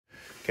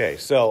Okay,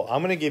 so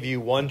I'm going to give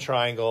you one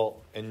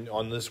triangle, and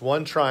on this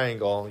one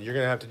triangle, you're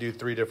going to have to do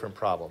 3 different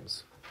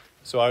problems.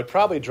 So I would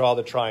probably draw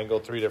the triangle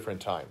 3 different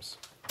times.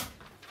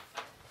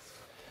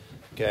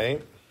 Okay?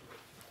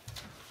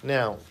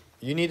 Now,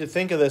 you need to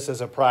think of this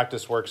as a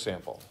practice work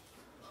sample.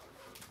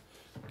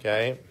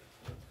 Okay?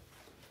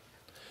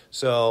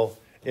 So,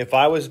 if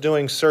I was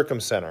doing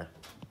circumcenter,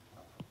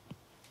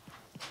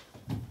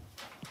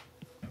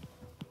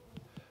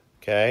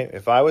 okay,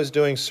 if I was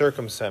doing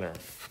circumcenter,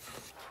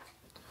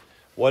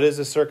 what is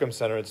a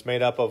circumcenter? It's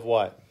made up of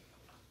what?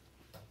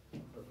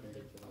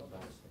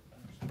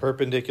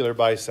 Perpendicular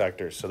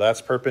bisectors. So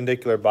that's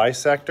perpendicular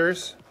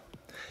bisectors.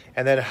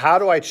 And then how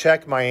do I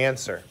check my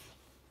answer?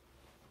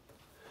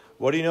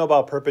 What do you know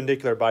about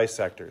perpendicular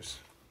bisectors?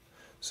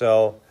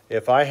 So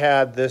if I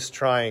had this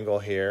triangle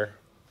here,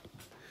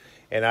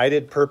 and I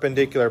did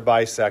perpendicular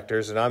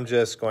bisectors, and I'm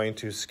just going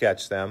to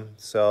sketch them.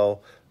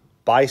 So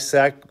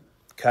bisect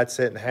cuts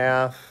it in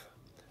half.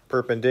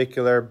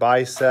 Perpendicular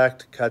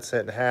bisect cuts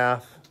it in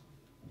half.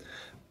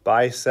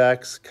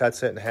 Bisects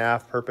cuts it in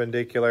half.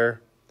 Perpendicular.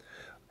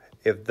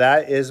 If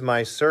that is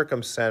my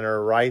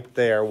circumcenter right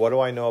there, what do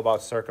I know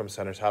about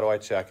circumcenters? How do I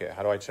check it?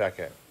 How do I check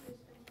it?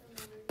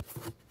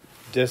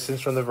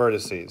 Distance from the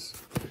vertices.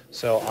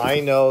 So I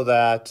know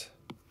that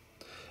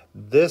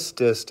this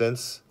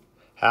distance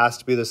has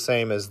to be the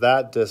same as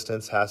that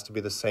distance, has to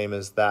be the same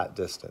as that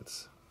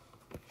distance.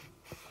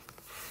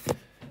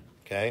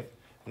 Okay?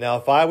 Now,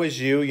 if I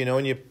was you, you know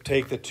when you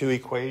take the 2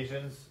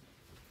 equations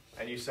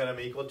and you set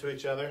them equal to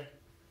each other?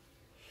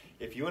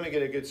 If you want to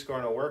get a good score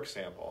on a work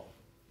sample,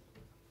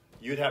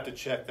 you'd have to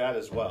check that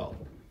as well.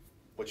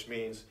 Which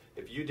means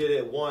if you did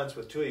it once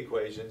with 2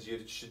 equations,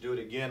 you should do it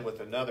again with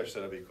another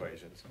set of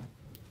equations.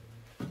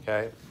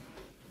 Okay?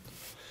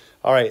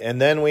 All right, and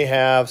then we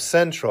have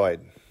centroid.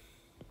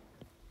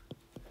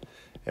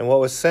 And what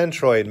was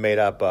centroid made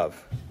up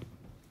of?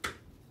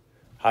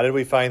 How did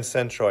we find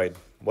centroid?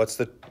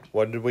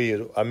 What did we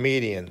use? A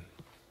median.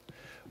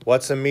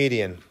 What's a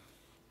median?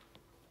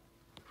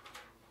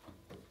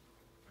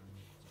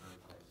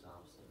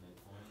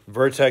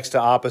 Vertex to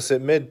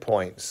opposite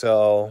midpoint.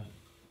 So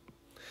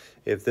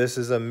if this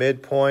is a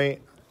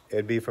midpoint,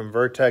 it'd be from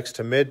vertex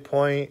to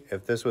midpoint.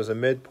 If this was a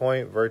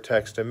midpoint,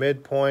 vertex to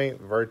midpoint,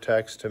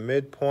 vertex to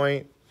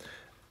midpoint.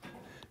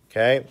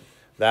 Okay,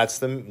 that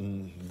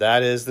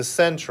is the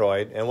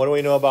centroid. And what do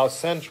we know about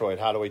centroid?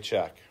 How do we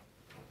check?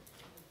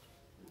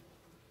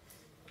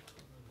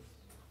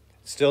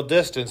 Still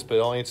distance, but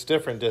only it's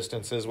different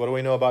distances. What do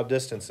we know about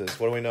distances?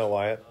 What do we know,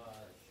 Wyatt?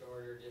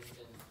 Shorter distance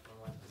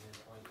from what the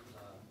midpoint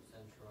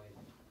centroid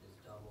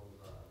is double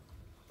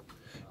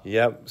the...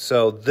 Yep,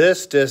 so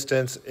this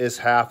distance is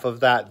half of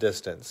that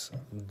distance.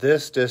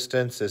 This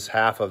distance is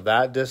half of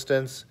that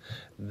distance.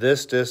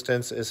 This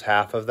distance is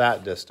half of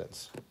that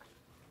distance.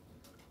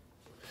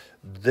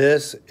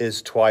 This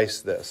is twice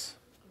this,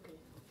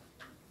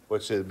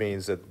 which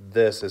means that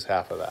this is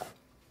half of that.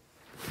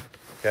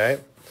 Okay?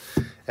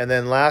 And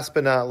then last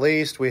but not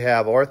least, we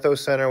have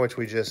orthocenter, which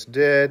we just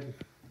did.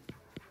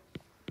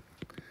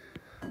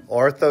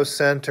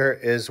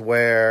 Orthocenter is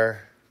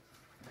where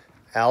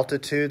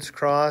altitudes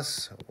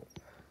cross.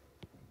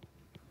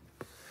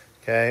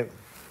 Okay?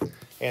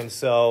 And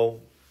so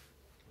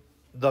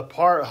the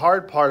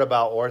hard part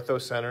about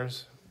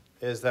orthocenters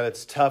is that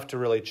it's tough to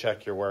really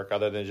check your work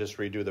other than just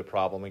redo the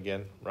problem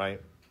again,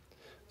 right?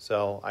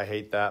 So I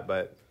hate that,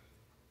 but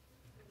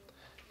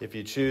if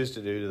you choose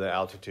to do the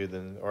altitude,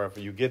 then, or if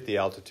you get the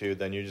altitude,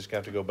 then you're just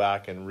going to have to go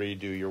back and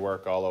redo your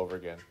work all over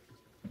again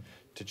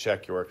to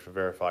check your work, to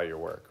verify your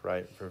work,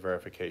 right, for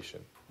verification.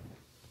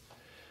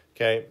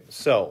 Okay,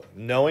 so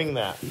knowing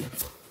that,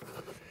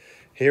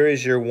 here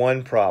is your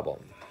one problem.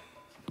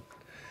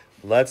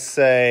 Let's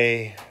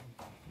say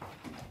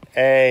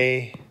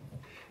A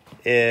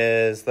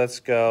is, let's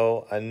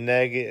go, a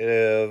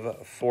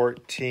negative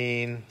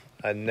 14,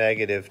 a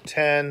negative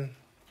 10.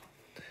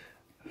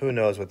 Who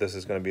knows what this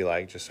is going to be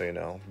like, just so you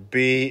know.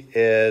 B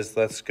is,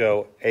 let's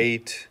go,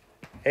 8,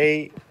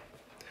 8.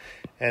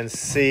 And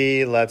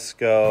C, let's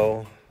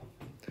go,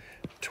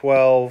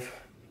 12.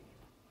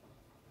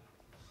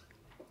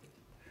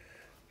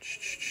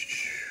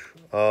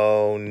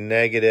 Oh,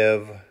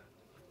 negative.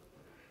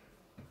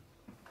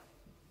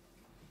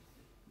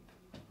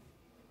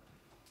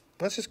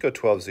 Let's just go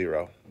 12,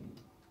 0.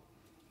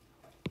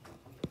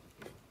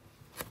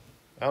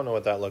 I don't know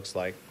what that looks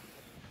like.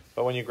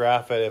 But when you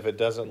graph it, if it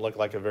doesn't look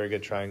like a very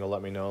good triangle,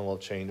 let me know and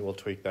we'll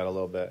tweak that a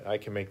little bit. I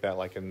can make that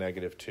like a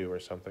negative 2 or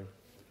something.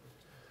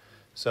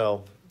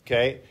 So,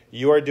 okay,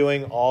 you are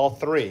doing all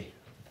 3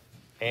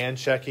 and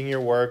checking your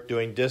work,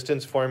 doing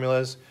distance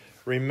formulas.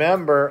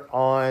 Remember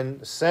on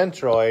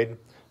centroid,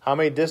 how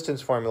many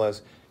distance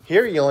formulas?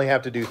 Here you only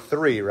have to do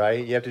 3,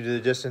 right? You have to do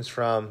the distance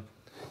from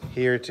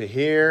here to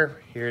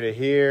here, here to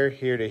here,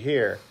 here to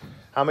here.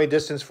 How many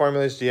distance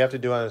formulas do you have to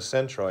do on a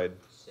centroid?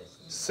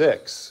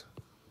 6.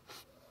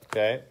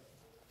 Okay?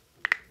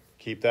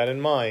 Keep that in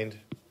mind.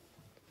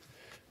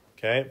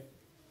 Okay?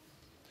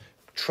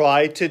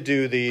 Try to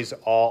do these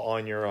all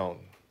on your own.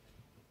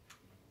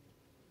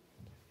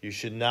 You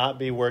should not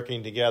be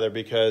working together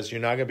because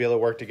you're not going to be able to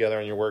work together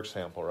on your work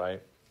sample,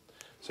 right?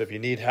 So if you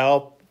need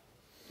help,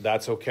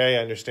 that's okay.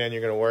 I understand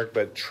you're going to work,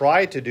 but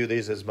try to do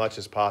these as much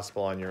as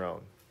possible on your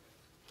own.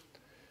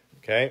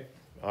 Okay?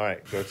 All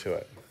right, go to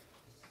it.